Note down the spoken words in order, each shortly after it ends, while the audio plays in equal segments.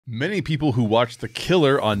Many people who watched The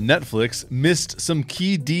Killer on Netflix missed some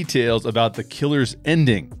key details about The Killer's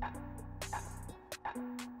ending.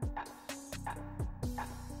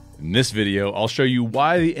 In this video, I'll show you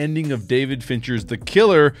why the ending of David Fincher's The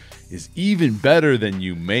Killer is even better than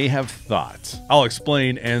you may have thought. I'll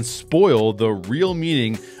explain and spoil the real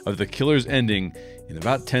meaning of The Killer's ending in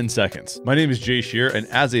about 10 seconds. My name is Sherer, and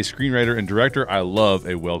as a screenwriter and director, I love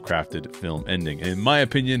a well-crafted film ending. And in my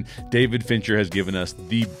opinion, David Fincher has given us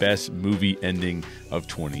the best movie ending of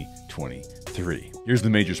 2023. Here's the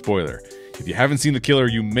major spoiler. If you haven't seen The Killer,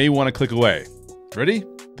 you may want to click away. Ready?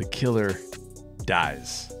 The killer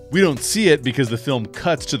dies. We don't see it because the film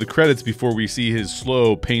cuts to the credits before we see his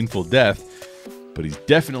slow, painful death, but he's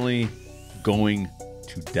definitely going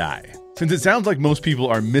to die. Since it sounds like most people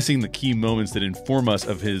are missing the key moments that inform us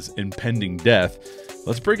of his impending death,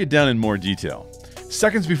 let's break it down in more detail.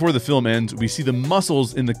 Seconds before the film ends, we see the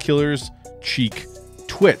muscles in the killer's cheek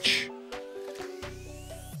twitch.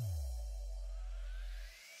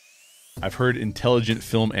 I've heard intelligent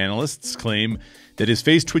film analysts claim that his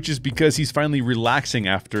face twitches because he's finally relaxing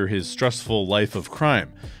after his stressful life of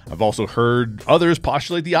crime. I've also heard others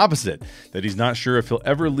postulate the opposite, that he's not sure if he'll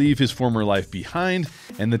ever leave his former life behind,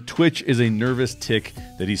 and the twitch is a nervous tic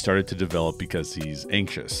that he started to develop because he's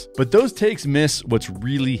anxious. But those takes miss what's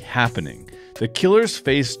really happening. The killer's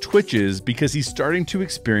face twitches because he's starting to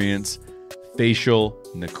experience facial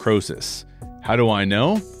necrosis. How do I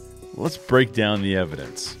know? Let's break down the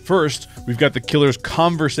evidence. First, we've got the killer's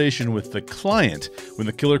conversation with the client. When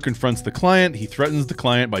the killer confronts the client, he threatens the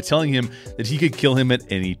client by telling him that he could kill him at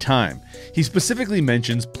any time. He specifically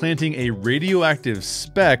mentions planting a radioactive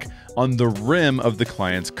speck on the rim of the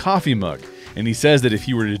client's coffee mug. And he says that if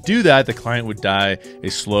he were to do that, the client would die a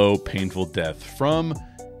slow, painful death from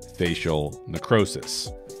facial necrosis.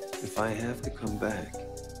 If I have to come back,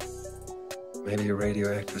 maybe a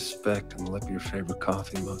radioactive speck on the lip of your favorite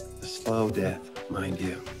coffee mug. A slow death, mind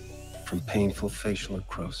you, from painful facial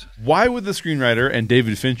necrosis. Why would the screenwriter and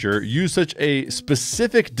David Fincher use such a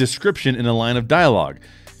specific description in a line of dialogue?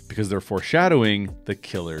 Because they're foreshadowing the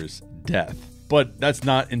killer's death. But that's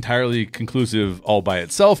not entirely conclusive all by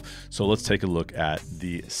itself, so let's take a look at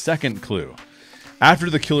the second clue.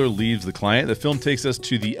 After the killer leaves the client, the film takes us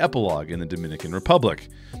to the epilogue in the Dominican Republic.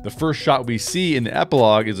 The first shot we see in the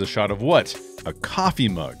epilogue is a shot of what? A coffee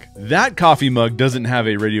mug. That coffee mug doesn't have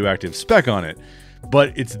a radioactive speck on it,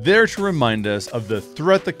 but it's there to remind us of the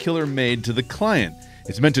threat the killer made to the client.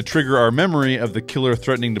 It's meant to trigger our memory of the killer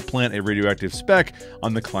threatening to plant a radioactive speck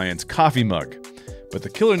on the client's coffee mug. But the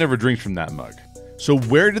killer never drinks from that mug. So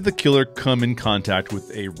where did the killer come in contact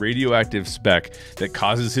with a radioactive speck that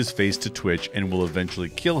causes his face to twitch and will eventually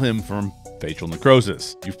kill him from facial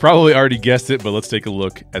necrosis? You've probably already guessed it, but let's take a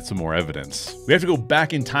look at some more evidence. We have to go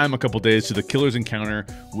back in time a couple days to the killer's encounter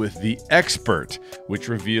with the expert, which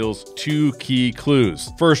reveals two key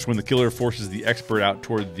clues. First, when the killer forces the expert out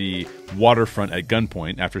toward the waterfront at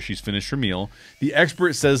gunpoint after she's finished her meal, the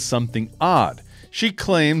expert says something odd. She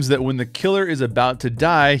claims that when the killer is about to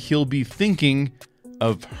die, he'll be thinking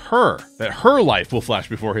of her, that her life will flash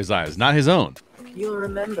before his eyes, not his own. You'll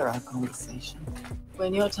remember our conversation.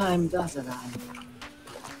 When your time does arrive,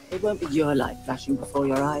 it won't be your life flashing before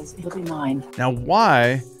your eyes, it'll be mine. Now,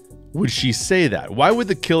 why would she say that? Why would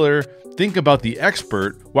the killer think about the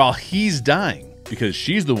expert while he's dying? Because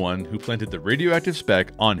she's the one who planted the radioactive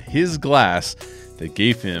speck on his glass that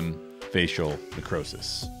gave him facial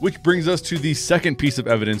necrosis. Which brings us to the second piece of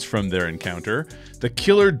evidence from their encounter. The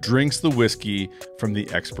killer drinks the whiskey from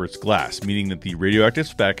the expert's glass, meaning that the radioactive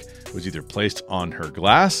speck was either placed on her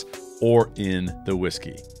glass or in the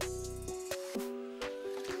whiskey.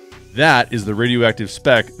 That is the radioactive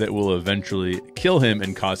speck that will eventually kill him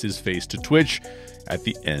and cause his face to twitch at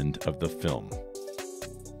the end of the film.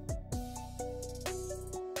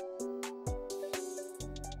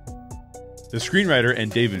 The screenwriter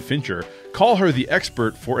and David Fincher call her the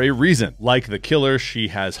expert for a reason. Like the killer, she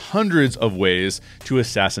has hundreds of ways to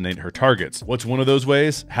assassinate her targets. What's one of those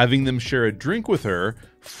ways? Having them share a drink with her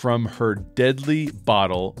from her deadly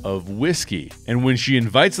bottle of whiskey. And when she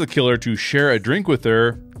invites the killer to share a drink with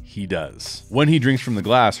her, he does. When he drinks from the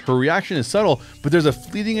glass, her reaction is subtle, but there's a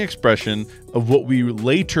fleeting expression of what we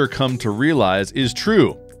later come to realize is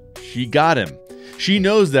true. She got him. She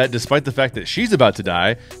knows that despite the fact that she's about to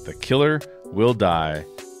die, the killer will die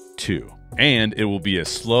too. And it will be a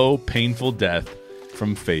slow, painful death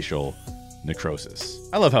from facial necrosis.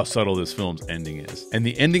 I love how subtle this film's ending is. And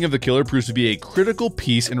the ending of The Killer proves to be a critical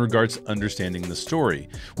piece in regards to understanding the story.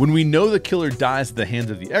 When we know the killer dies at the hands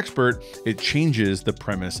of the expert, it changes the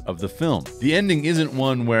premise of the film. The ending isn't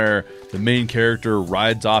one where the main character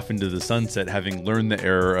rides off into the sunset having learned the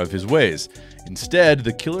error of his ways. Instead,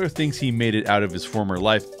 the killer thinks he made it out of his former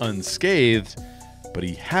life unscathed, but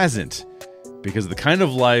he hasn't, because the kind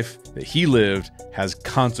of life that he lived has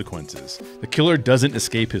consequences. The killer doesn't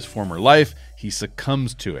escape his former life, he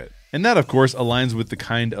succumbs to it. And that, of course, aligns with the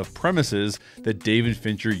kind of premises that David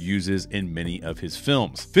Fincher uses in many of his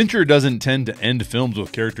films. Fincher doesn't tend to end films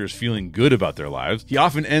with characters feeling good about their lives. He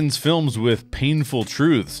often ends films with painful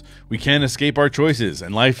truths. We can't escape our choices,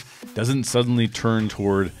 and life doesn't suddenly turn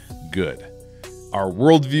toward good. Our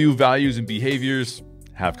worldview, values, and behaviors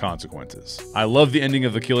have consequences. I love the ending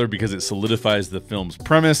of The Killer because it solidifies the film's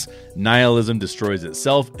premise. Nihilism destroys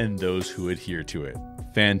itself and those who adhere to it.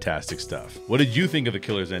 Fantastic stuff. What did you think of The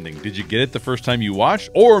Killer's ending? Did you get it the first time you watched?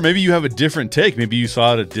 Or maybe you have a different take. Maybe you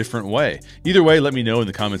saw it a different way. Either way, let me know in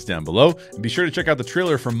the comments down below. And be sure to check out the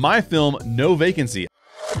trailer for my film, No Vacancy.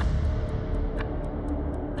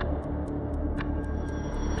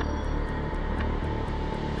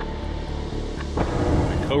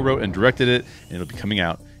 Co-wrote and directed it, and it'll be coming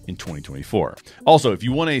out in 2024. Also, if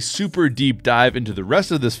you want a super deep dive into the rest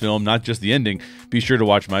of this film, not just the ending, be sure to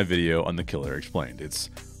watch my video on The Killer Explained. It's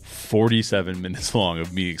 47 minutes long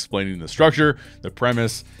of me explaining the structure, the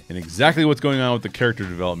premise, and exactly what's going on with the character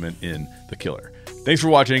development in The Killer. Thanks for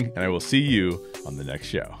watching, and I will see you on the next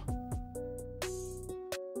show.